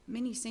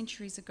many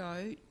centuries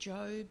ago,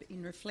 Job,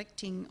 in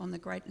reflecting on the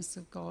greatness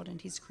of God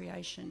and his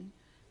creation,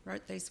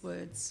 wrote these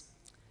words,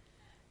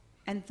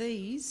 "And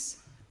these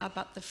are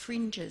but the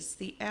fringes,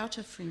 the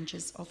outer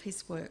fringes of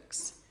his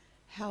works.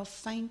 How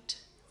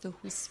faint the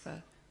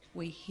whisper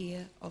we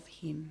hear of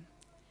him.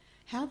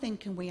 How then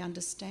can we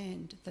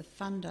understand the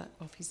thunder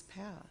of his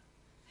power?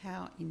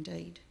 How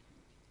indeed?"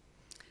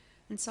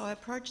 And so I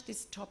approach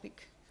this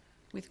topic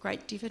with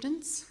great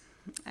diffidence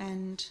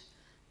and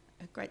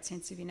a great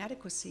sense of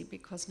inadequacy,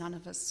 because none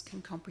of us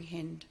can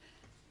comprehend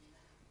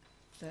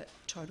the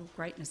total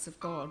greatness of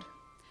God.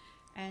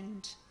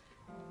 And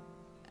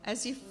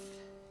as if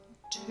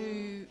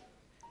to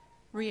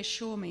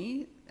reassure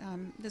me,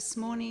 this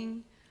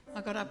morning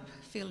I got up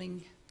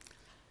feeling,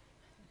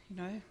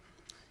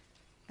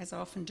 as I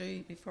often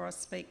do before I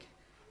speak,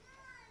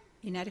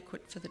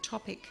 inadequate for the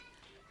topic,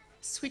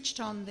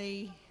 switched on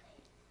the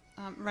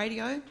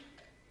radio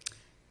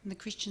in the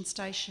Christian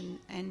station,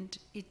 and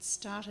it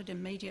started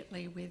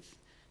immediately with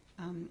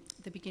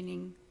the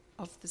beginning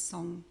of the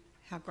song,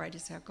 "How Great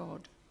Is Our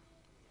God,"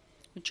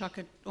 which I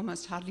could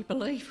almost hardly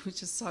believe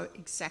was just so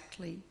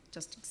exactly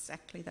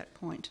that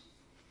point.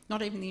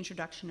 Not even the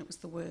introduction, it was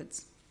the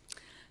words.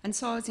 And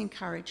so I was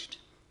encouraged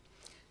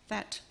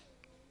that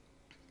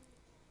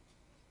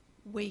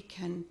we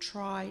can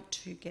try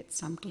to get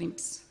some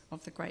glimpse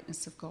of the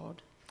greatness of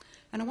God.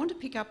 And I want to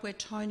pick up where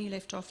Tony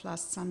left off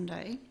last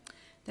Sunday,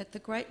 that the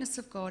greatness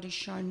of God is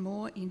shown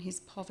more in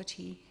his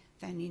poverty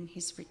than in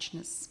his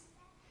richness.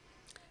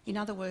 In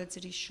other words,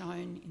 it is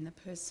shown in the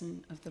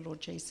person of the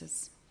Lord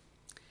Jesus.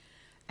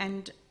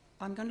 And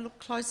I'm going to look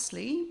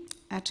closely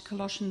at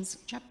Colossians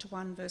chapter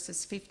 1,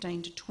 verses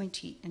 15 to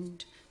 20,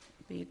 and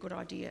it'd be a good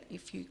idea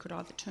if you could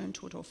either turn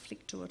to it or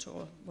flick to it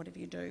or whatever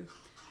you do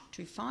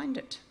to find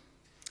it.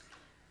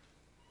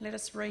 Let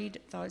us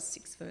read those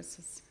 6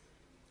 verses.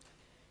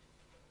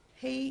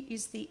 He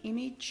is the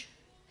image,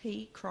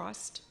 he,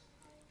 Christ,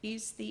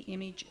 is the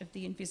image of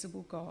the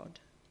invisible God,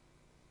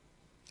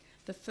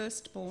 the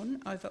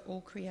firstborn over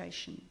all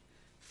creation.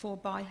 For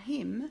by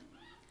him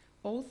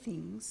all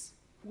things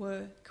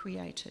were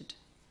created,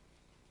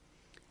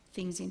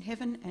 things in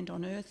heaven and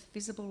on earth,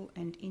 visible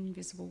and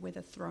invisible,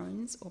 whether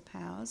thrones or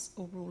powers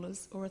or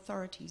rulers or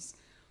authorities.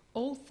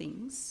 All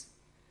things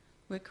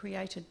were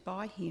created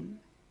by him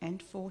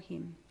and for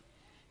him.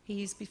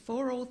 He is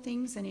before all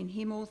things, and in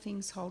him all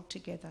things hold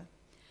together.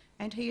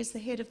 And he is the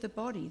head of the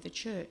body, the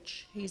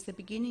church. He is the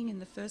beginning and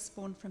the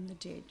firstborn from the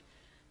dead,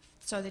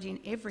 so that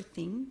in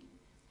everything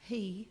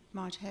he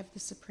might have the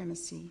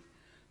supremacy.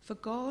 For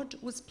God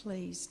was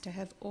pleased to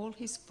have all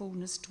his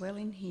fullness dwell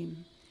in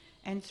him,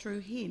 and through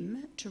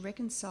him to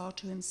reconcile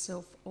to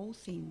himself all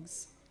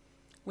things,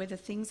 whether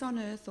things on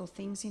earth or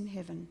things in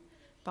heaven,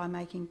 by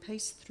making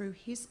peace through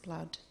his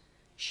blood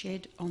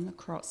shed on the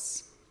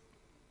cross.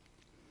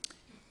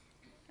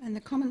 And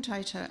the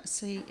commentator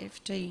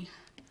C.F.D.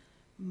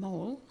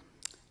 Moll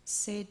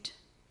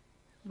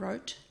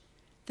wrote,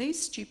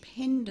 "These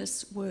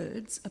stupendous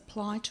words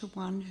apply to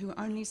one who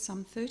only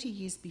some 30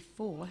 years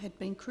before had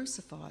been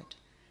crucified.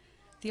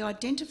 The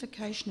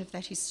identification of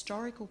that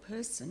historical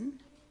person,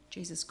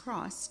 Jesus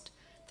Christ,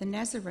 the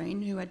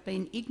Nazarene who had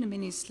been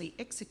ignominiously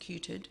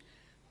executed,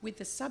 with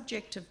the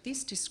subject of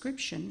this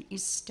description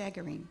is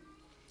staggering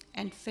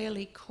and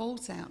fairly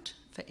calls out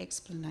for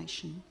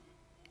explanation."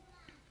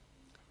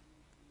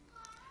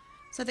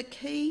 So the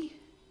key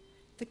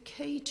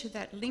to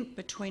that link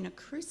between a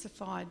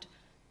crucified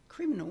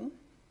criminal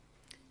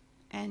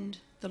and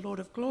the Lord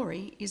of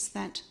glory is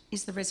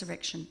the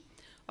resurrection.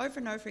 Over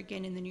and over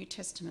again in the New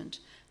Testament,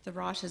 the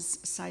writers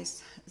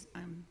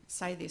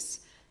say this.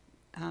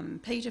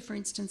 Peter, for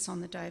instance, on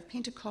the day of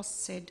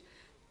Pentecost said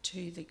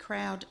to the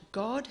crowd,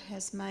 "God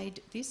has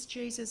made this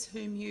Jesus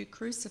whom you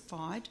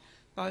crucified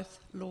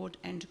both Lord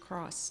and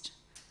Christ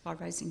by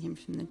raising him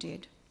from the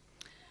dead."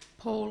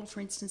 Paul, for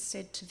instance,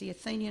 said to the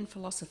Athenian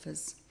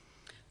philosophers,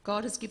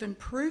 "God has given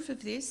proof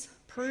of this,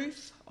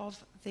 proof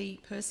of the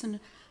person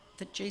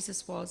that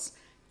Jesus was,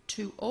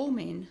 to all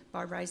men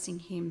by raising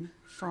him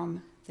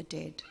from the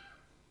dead."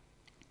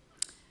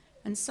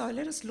 And so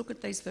let us look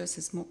at these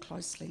verses more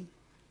closely.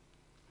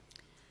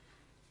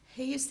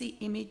 He is the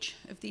image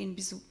of the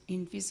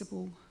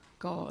invisible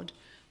God.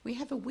 We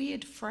have a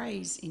weird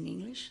phrase in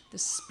English, the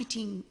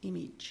spitting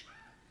image.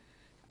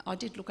 I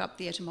did look up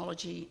the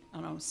etymology,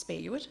 and I'll spare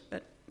you it,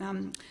 but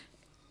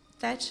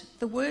that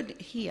the word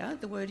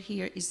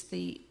here is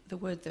the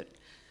word that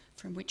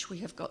from which we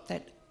have got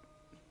that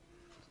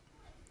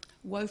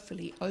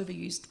woefully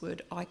overused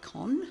word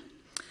icon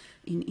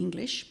in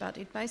English, but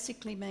it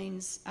basically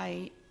means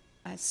a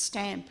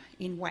stamp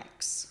in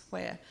wax,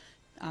 where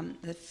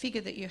the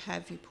figure that you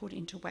have, you put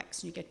into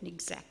wax and you get an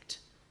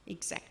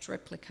exact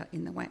replica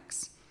in the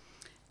wax.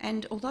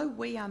 And although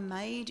we are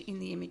made in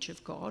the image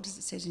of God, as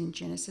it says in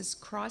Genesis,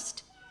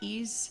 Christ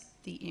is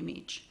the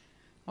image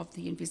of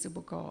the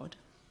invisible God.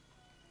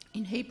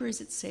 In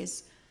Hebrews it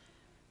says,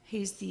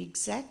 he is the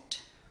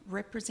exact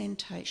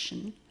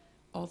representation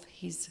of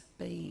his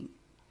being.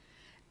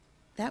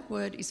 That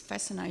word is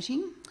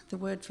fascinating. The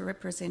word for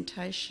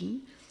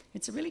representation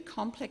It's a really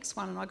complex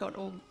one, and I got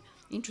all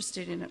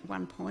interested in it at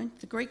one point.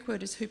 The Greek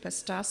word is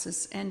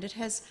hypostasis, and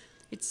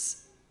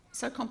it's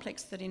so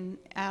complex that in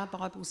our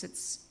Bibles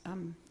it's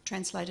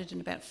translated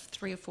in about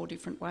 3 or 4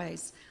 different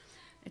ways.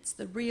 It's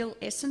the real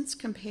essence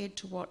compared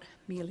to what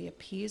merely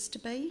appears to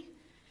be.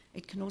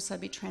 It can also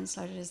be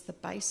translated as the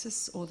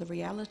basis or the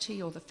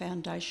reality or the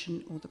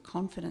foundation or the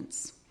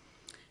confidence.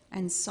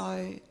 And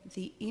so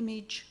the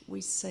image we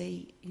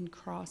see in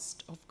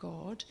Christ of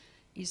God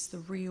is the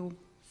real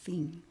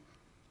thing.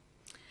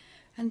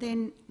 And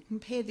then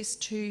compare this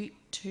to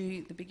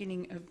the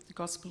beginning of the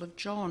Gospel of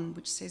John,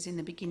 which says in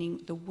the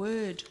beginning, the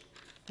Word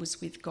was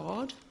with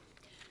God.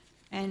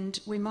 And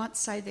we might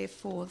say,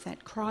 therefore,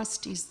 that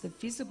Christ is the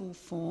visible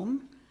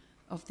form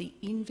of the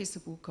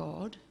invisible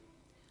God,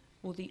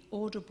 or the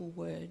audible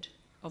word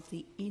of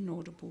the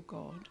inaudible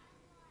God.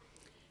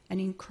 And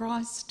in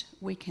Christ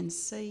we can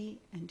see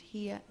and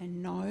hear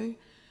and know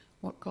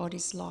what God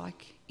is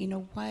like in a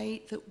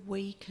way that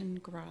we can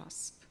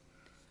grasp.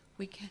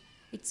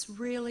 It's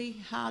really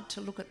hard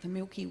to look at the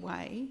Milky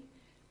Way.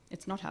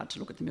 It's not hard to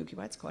look at the Milky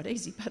Way, it's quite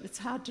easy, but it's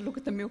hard to look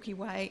at the Milky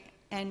Way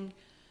and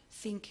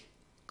think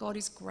God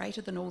is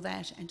greater than all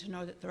that, and to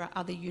know that there are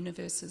other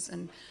universes.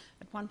 And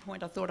at one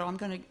point I thought, I'm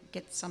going to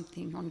get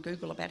something on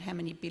Google about how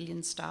many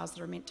billion stars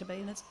there are meant to be,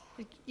 and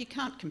you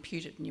can't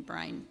compute it in your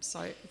brain,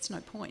 so it's no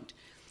point.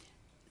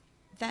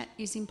 That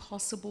is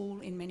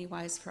impossible in many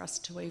ways for us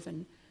to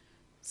even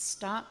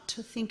start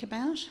to think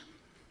about,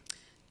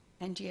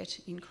 and yet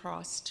in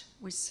Christ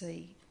we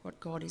see what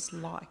God is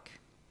like.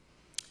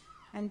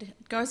 And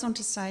it goes on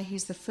to say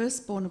he's the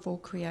firstborn of all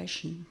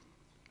creation,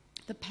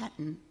 the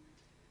pattern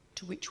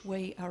to which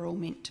we are all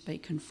meant to be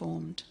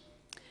conformed.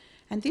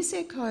 And this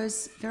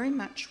echoes very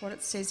much what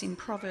it says in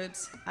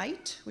Proverbs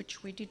 8,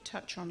 which we did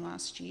touch on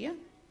last year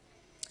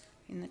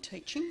in the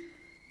teaching.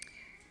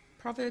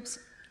 Proverbs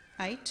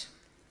 8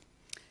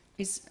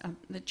 is one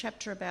of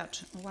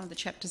the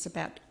chapters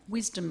about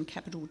wisdom,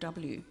 capital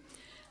W.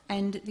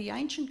 And the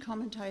ancient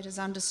commentators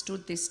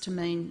understood this to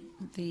mean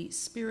the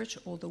spirit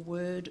or the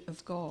word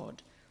of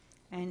God.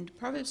 And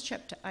Proverbs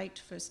chapter 8,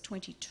 verse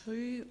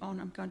 22 on,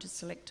 I'm going to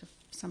select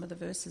some of the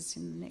verses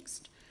in the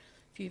next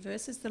few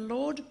verses. The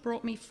Lord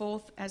brought me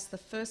forth as the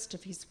first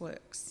of his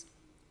works,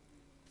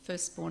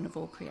 firstborn of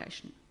all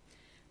creation.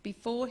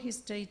 Before his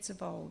deeds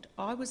of old,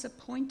 I was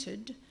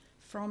appointed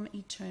from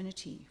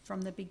eternity,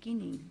 from the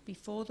beginning,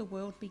 before the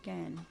world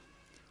began.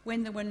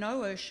 When there were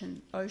no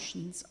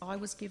oceans, I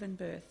was given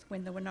birth,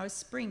 when there were no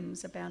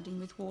springs abounding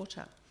with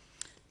water.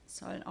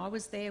 So I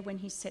was there when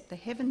he set the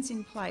heavens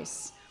in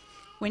place,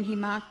 when he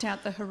marked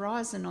out the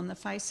horizon on the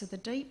face of the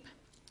deep.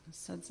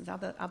 So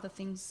there's other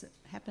things that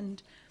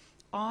happened.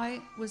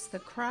 I was the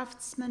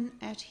craftsman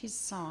at his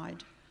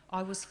side.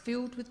 I was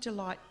filled with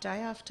delight day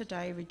after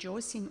day,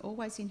 rejoicing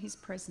always in his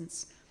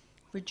presence,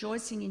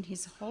 rejoicing in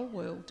his whole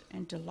world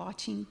and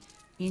delighting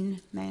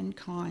in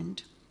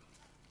mankind.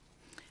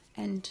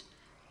 And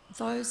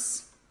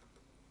those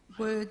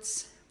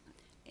words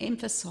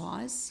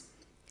emphasise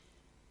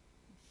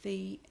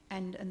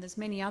and there's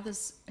many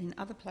others in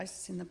other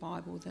places in the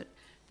Bible that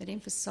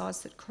emphasise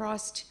that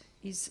Christ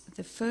is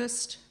the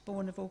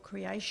firstborn of all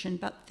creation.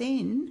 But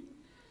then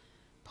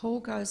Paul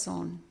goes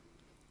on.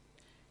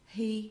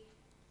 He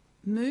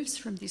moves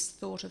from this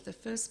thought of the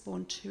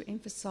firstborn to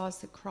emphasise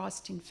that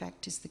Christ in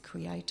fact is the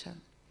creator.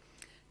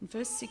 And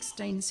verse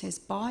 16 says,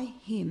 by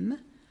him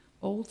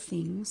all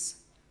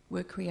things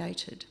were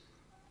created.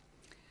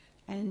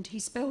 And he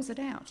spells it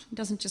out. He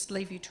doesn't just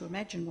leave you to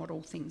imagine what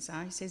all things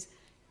are. He says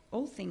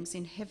all things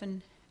in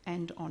heaven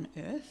and on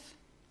earth,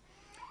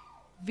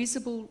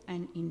 visible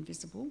and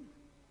invisible,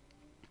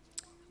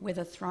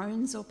 whether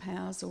thrones or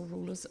powers or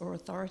rulers or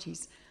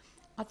authorities.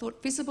 I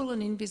thought visible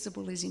and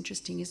invisible is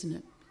interesting, isn't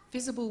it?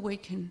 Visible,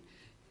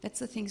 that's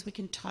the things we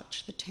can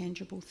touch, the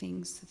tangible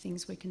things, the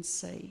things we can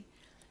see.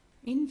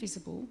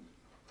 Invisible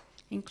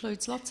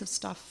includes lots of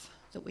stuff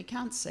that we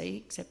can't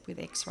see, except with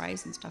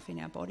x-rays and stuff in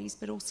our bodies,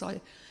 but also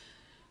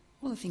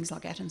all the things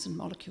like atoms and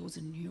molecules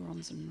and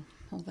neurons and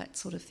all that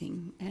sort of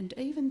thing. And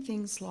even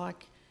things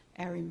like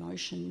our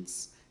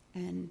emotions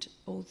and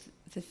all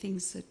the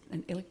things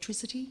and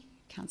electricity.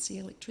 Can't see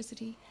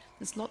electricity.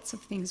 There's lots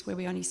of things where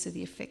we only see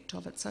the effect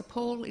of it. So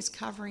Paul is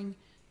covering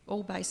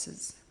all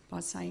bases by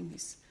saying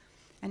this.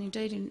 And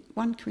indeed in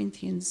 1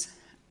 Corinthians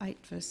 8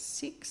 verse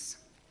 6,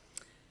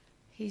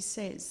 he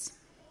says,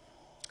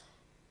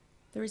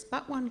 there is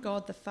but one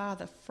God the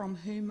Father, from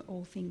whom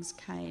all things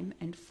came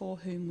and for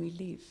whom we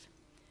live.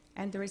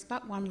 And there is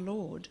but one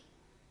Lord,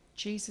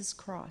 Jesus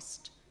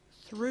Christ,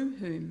 through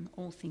whom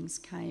all things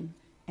came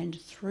and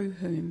through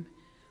whom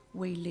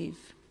we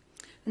live.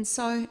 And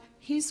so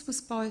his was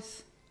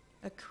both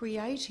a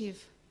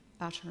creative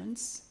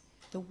utterance,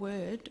 the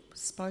word was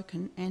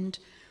spoken, and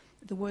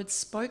the word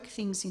spoke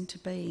things into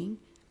being,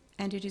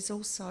 and it is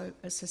also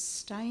a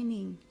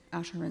sustaining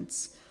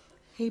utterance.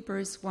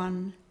 Hebrews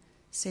 1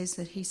 says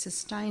that he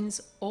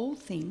sustains all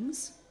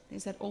things,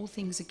 there's that all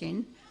things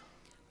again,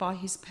 by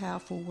his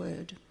powerful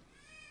word.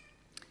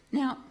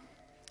 Now,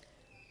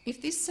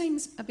 If this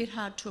seems a bit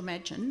hard to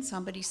imagine,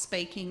 somebody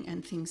speaking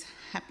and things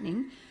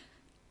happening,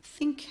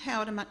 think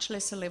how at a much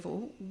lesser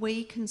level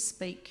we can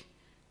speak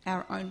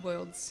our own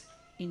words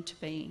into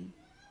being.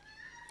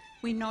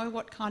 We know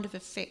what kind of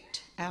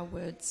effect our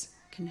words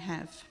can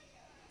have.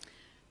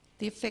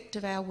 The effect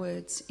of our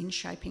words in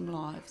shaping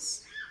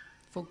lives,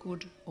 for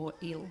good or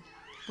ill.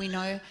 We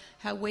know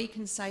how we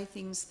can say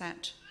things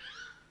that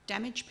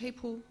damage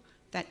people,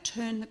 that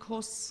turn the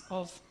course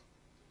of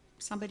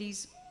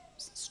somebody's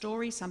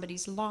story,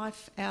 somebody's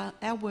life.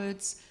 Our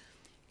words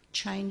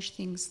change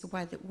things the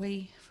way that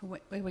we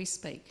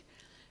speak.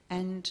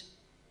 And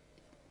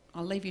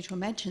I'll leave you to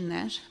imagine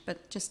that,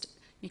 but just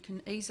you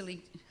can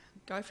easily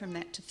go from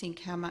that to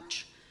think how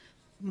much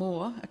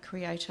more a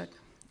creator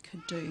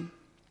could do.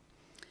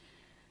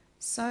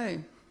 So,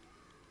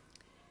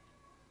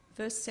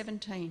 verse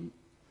 17.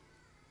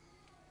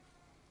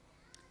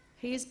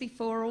 He is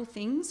before all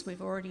things,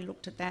 we've already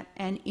looked at that,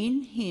 and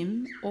in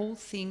him all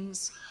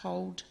things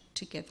hold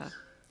together.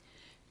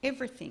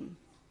 Everything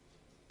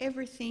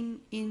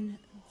in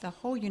the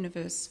whole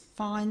universe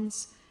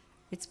finds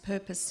its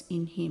purpose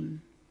in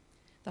him.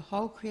 The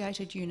whole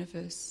created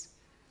universe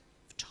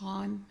of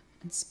time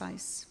and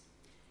space.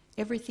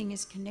 Everything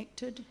is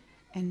connected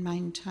and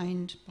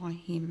maintained by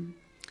him.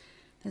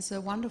 There's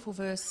a wonderful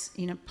verse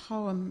in a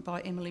poem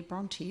by Emily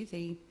Bronte,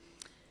 the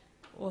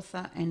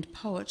author and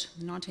poet of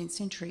the 19th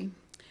century.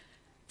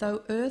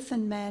 Though earth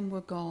and man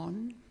were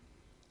gone,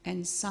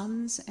 and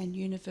suns and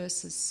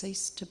universes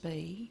ceased to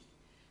be,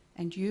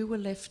 and you were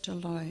left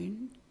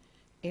alone,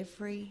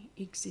 every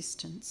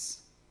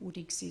existence would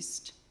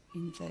exist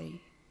in thee.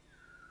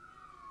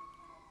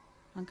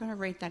 I'm going to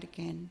read that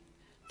again.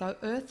 Though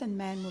earth and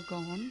man were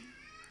gone,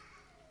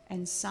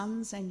 and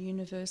suns and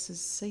universes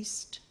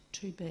ceased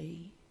to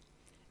be,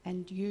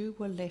 and you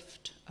were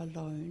left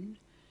alone,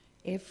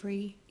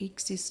 every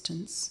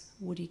existence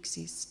would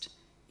exist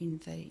in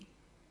thee.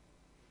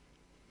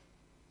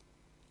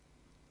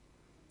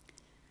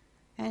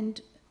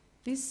 And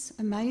this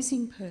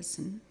amazing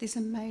person, this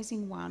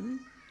amazing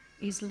one,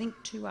 is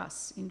linked to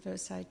us in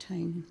verse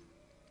 18.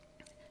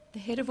 The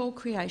head of all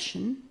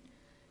creation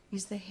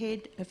is the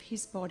head of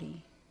his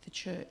body, the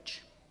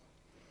church.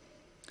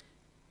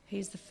 He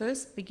is the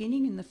first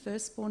beginning and the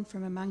firstborn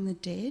from among the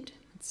dead,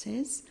 it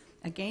says.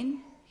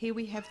 Again, here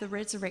we have the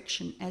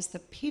resurrection as the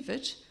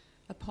pivot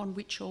upon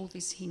which all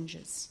this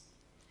hinges.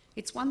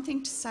 It's one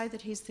thing to say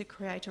that he's the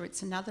creator,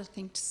 it's another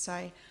thing to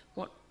say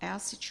what our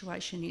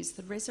situation is.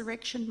 The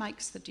resurrection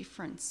makes the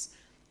difference.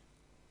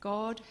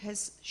 God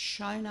has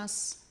shown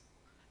us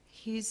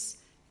his,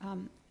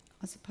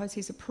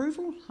 his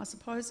approval,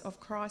 of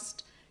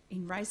Christ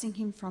in raising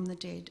him from the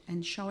dead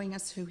and showing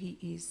us who he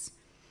is.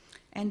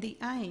 And the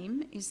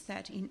aim is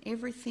that in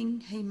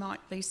everything he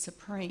might be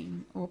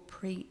supreme or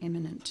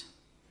preeminent.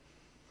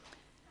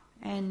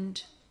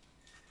 And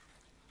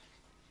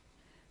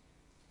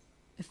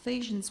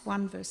Ephesians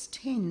 1 verse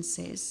 10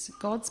 says,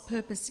 God's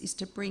purpose is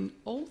to bring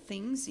all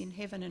things in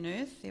heaven and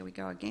earth, there we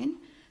go again,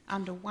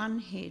 under one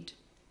head,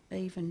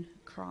 even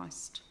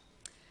Christ.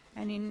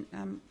 And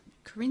in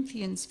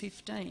Corinthians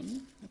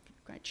 15, a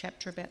great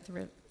chapter about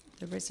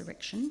the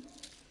resurrection,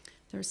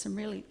 there are some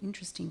really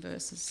interesting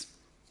verses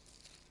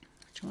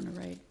which I want to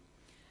read.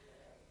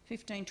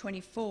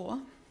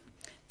 15:24,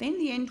 then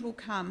the end will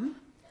come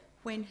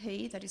when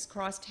he, that is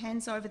Christ,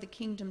 hands over the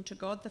kingdom to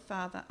God the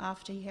Father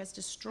after he has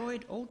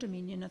destroyed all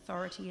dominion,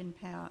 authority and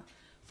power.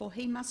 For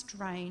he must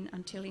reign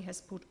until he has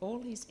put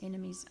all his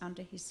enemies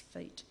under his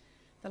feet.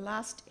 The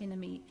last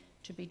enemy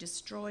to be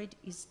destroyed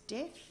is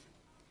death.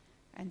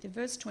 And in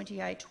verse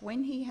 28,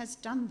 when he has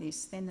done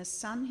this, then the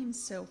Son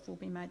himself will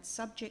be made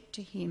subject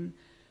to him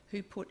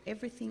who put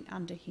everything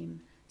under him,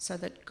 so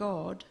that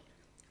God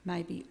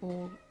may be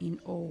all in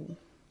all.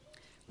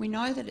 We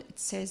know that it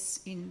says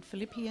in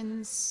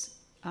Philippians,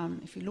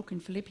 if you look in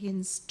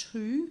Philippians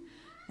 2,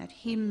 that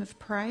hymn of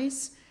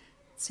praise,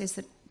 it says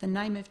that the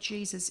name of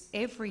Jesus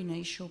every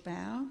knee shall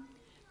bow.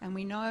 And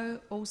we know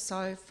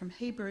also from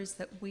Hebrews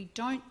that we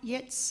don't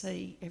yet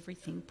see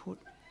everything put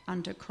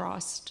under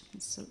Christ.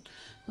 It's a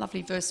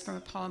lovely verse from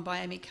a poem by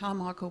Amy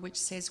Carmichael which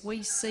says,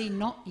 we see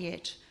not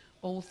yet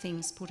all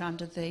things put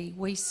under thee.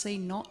 We see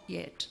not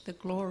yet the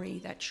glory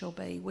that shall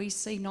be. We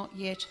see not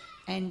yet,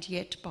 and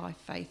yet by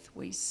faith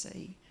we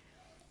see.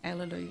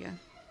 Alleluia.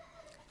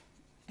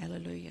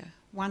 Alleluia.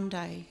 One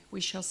day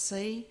we shall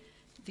see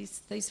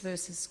these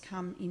verses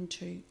come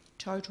into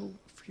total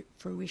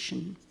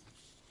fruition.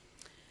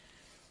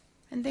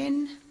 And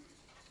then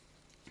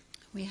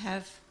we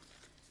have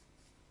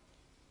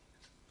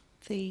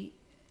the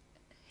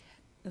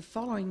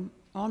following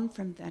on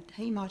from that,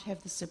 he might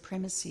have the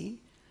supremacy,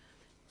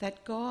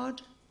 that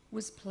God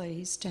was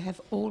pleased to have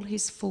all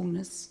his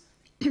fullness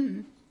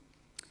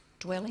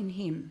dwell in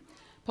him.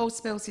 Paul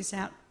spells this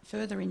out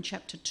further in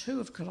chapter 2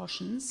 of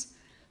Colossians,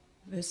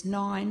 verse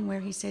 9, where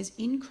he says,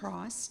 in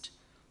Christ,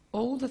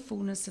 all the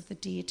fullness of the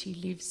deity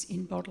lives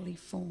in bodily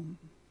form.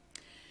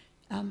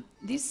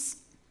 This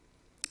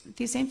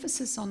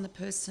emphasis on the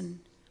person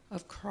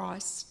of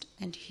Christ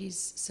and his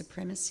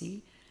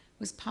supremacy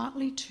was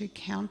partly to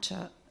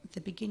counter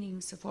the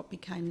beginnings of what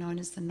became known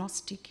as the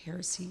Gnostic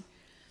heresy,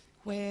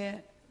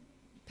 where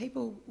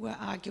people were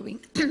arguing,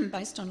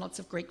 based on lots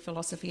of Greek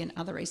philosophy and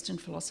other Eastern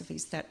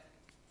philosophies, that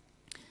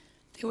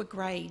there were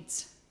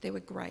grades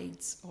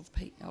of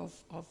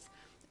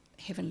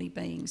heavenly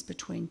beings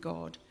between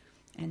God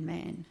and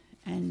man.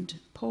 And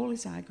Paul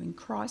is arguing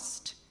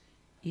Christ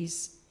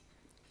is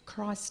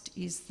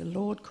the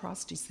Lord,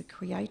 Christ is the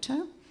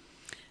Creator,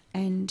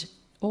 and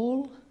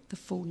all the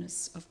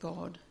fullness of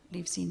God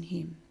lives in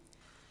him.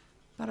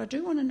 But I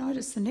do want to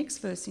notice the next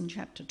verse in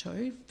chapter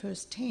 2,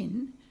 verse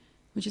 10,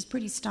 which is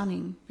pretty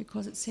stunning,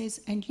 because it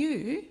says, and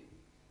you,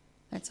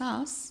 that's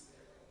us,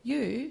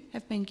 you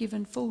have been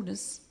given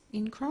fullness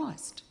in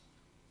Christ.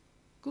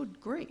 Good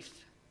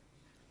grief.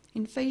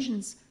 In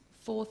Ephesians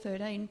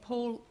 4:13,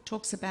 Paul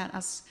talks about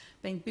us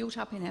being built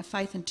up in our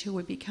faith until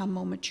we become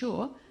more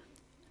mature,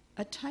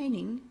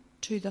 attaining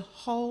to the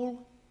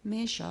whole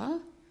measure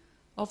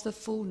of the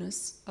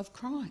fullness of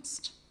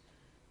Christ.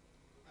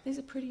 These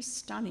are pretty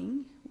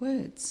stunning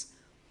words.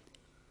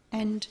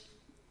 And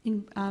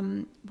in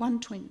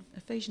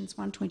Ephesians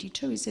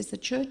 1:22, he says the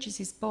church is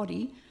his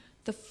body,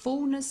 the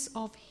fullness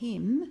of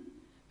him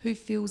who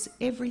fills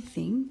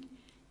everything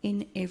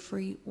in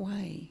every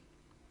way.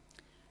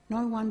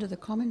 No wonder the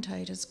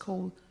commentators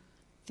call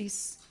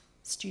this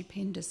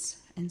stupendous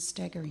and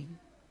staggering.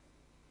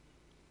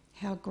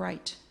 How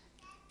great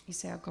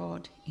is our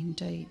God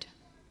indeed.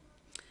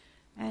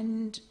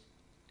 And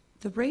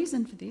the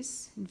reason for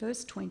this, in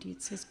verse 20,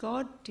 it says,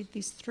 God did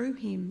this through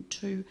him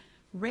to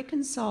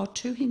reconcile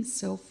to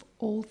himself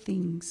all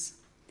things,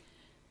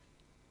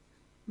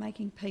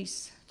 making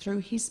peace through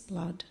his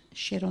blood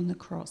shed on the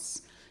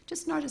cross.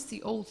 Just notice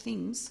the all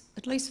things,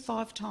 at least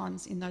 5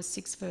 times in those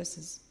 6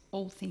 verses,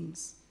 all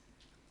things.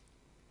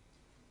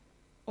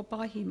 Or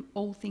by him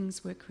all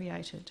things were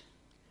created.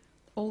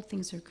 All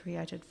things were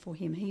created for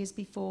him. He is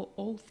before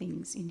all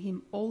things. In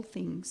him all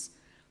things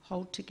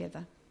hold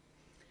together.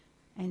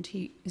 And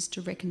he is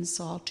to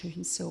reconcile to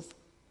himself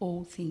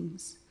all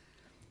things.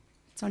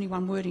 It's only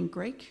one word in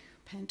Greek,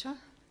 panta,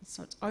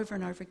 so it's over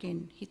and over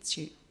again, hits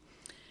you.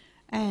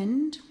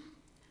 And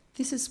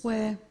this is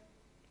where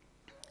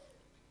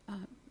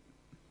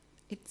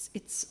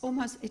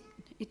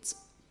it's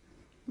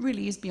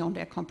really is beyond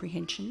our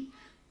comprehension.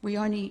 We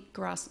only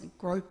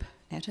grope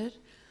at it.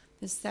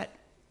 There's that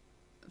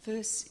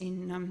verse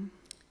in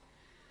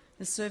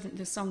the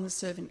song The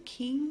Servant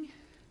King,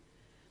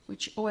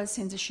 which always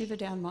sends a shiver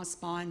down my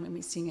spine when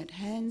we sing it.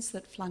 Hands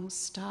that flung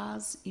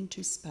stars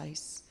into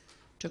space,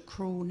 to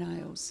cruel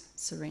nails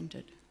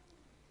surrendered.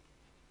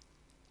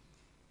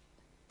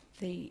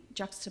 The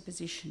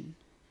juxtaposition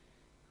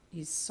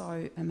is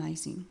so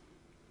amazing.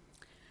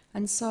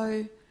 And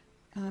so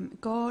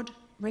God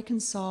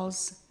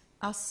reconciles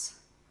us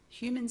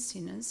human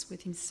sinners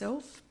with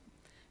himself.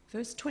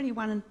 Verse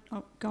 21, and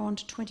I'll go on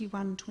to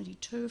 21 and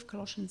 22 of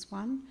Colossians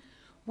 1.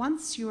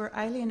 Once you were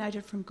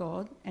alienated from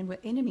God and were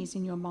enemies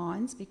in your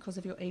minds because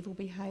of your evil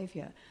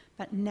behaviour,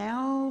 but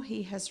now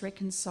he has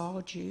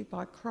reconciled you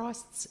by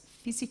Christ's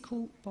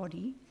physical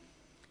body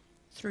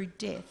through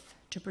death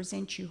to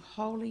present you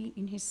holy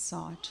in his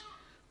sight,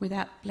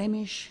 without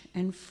blemish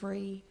and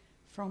free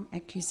from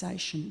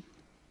accusation.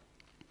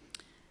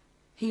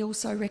 He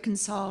also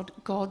reconciled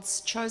God's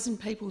chosen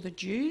people, the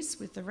Jews,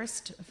 with the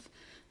rest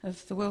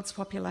of the world's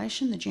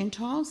population, the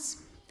Gentiles.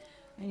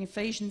 And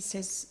Ephesians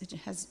says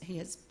he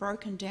has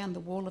broken down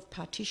the wall of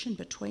partition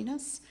between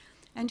us,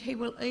 and he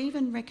will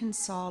even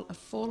reconcile a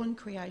fallen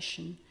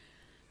creation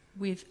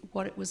with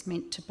what it was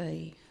meant to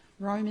be.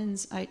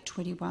 Romans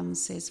 8:21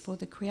 says, for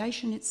the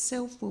creation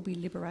itself will be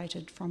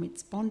liberated from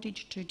its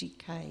bondage to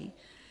decay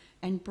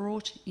and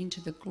brought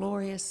into the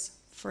glorious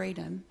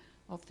freedom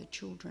of the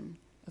children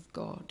of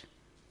God.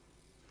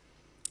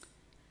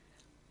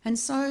 And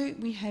so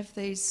we have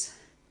these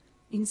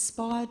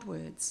inspired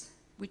words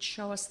which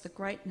show us the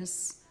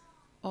greatness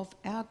of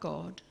our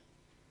God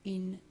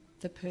in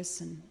the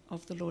person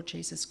of the Lord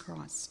Jesus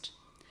Christ.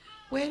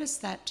 Where does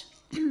that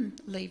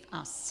leave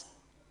us?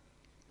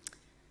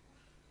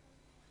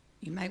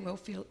 You may well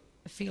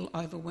feel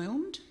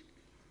overwhelmed,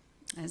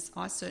 as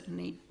I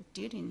certainly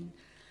did in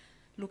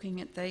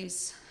looking at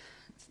these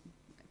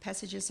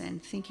passages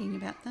and thinking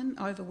about them,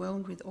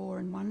 overwhelmed with awe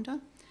and wonder,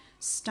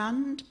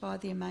 stunned by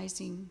the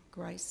amazing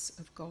grace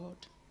of God.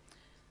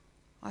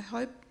 I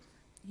hope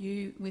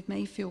you, with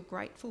me, feel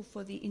grateful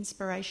for the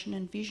inspiration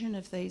and vision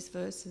of these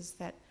verses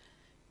that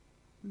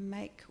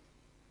make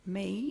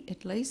me,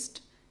 at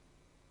least,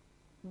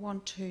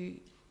 want to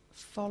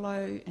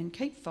follow and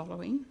keep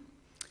following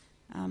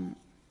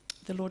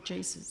the Lord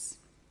Jesus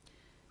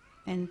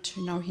and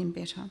to know him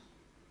better.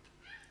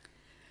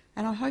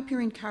 And I hope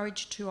you're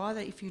encouraged to, either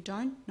if you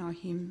don't know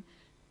him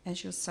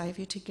as your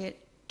Saviour, to get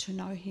to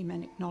know him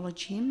and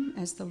acknowledge him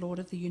as the Lord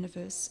of the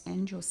universe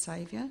and your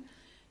Saviour.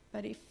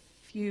 But if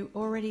you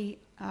already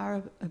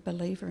are a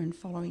believer and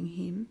following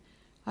him,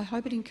 I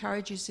hope it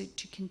encourages you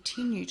to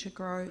continue to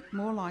grow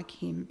more like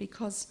him,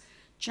 because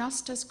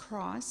just as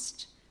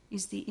Christ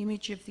is the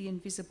image of the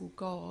invisible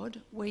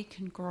God, we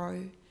can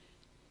grow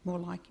more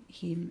like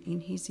him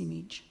in his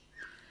image.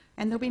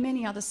 And there'll be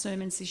many other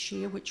sermons this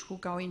year which will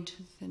go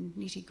into the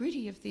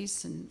nitty-gritty of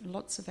this, and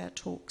lots of our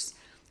talks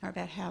are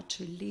about how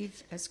to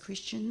live as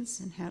Christians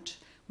and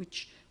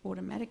which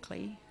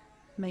automatically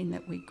mean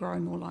that we grow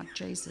more like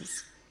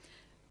Jesus.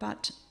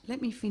 But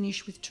let me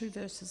finish with 2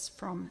 verses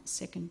from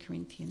 2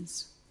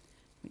 Corinthians,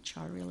 which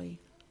I really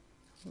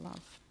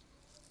love.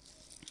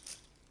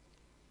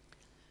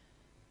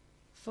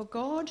 For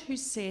God, who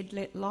said,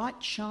 "Let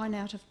light shine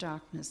out of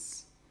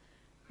darkness,"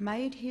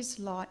 made his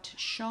light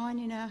shine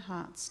in our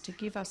hearts to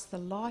give us the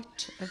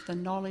light of the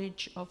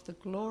knowledge of the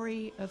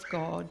glory of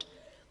God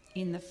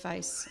in the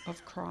face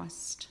of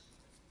Christ.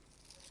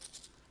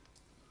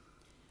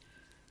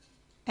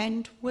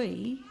 And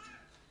we,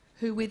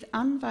 who with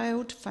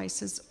unveiled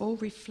faces all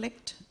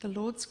reflect the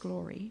Lord's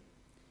glory,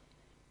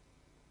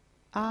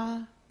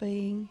 are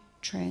being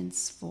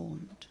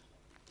transformed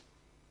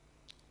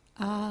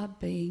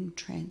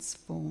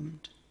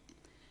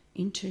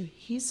into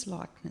his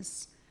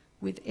likeness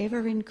with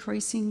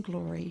ever-increasing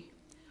glory,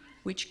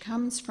 which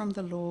comes from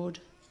the Lord,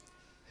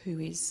 who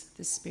is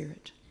the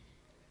Spirit.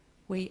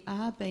 We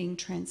are being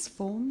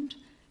transformed.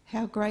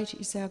 How great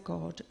is our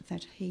God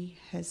that he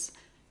has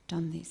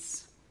done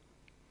this.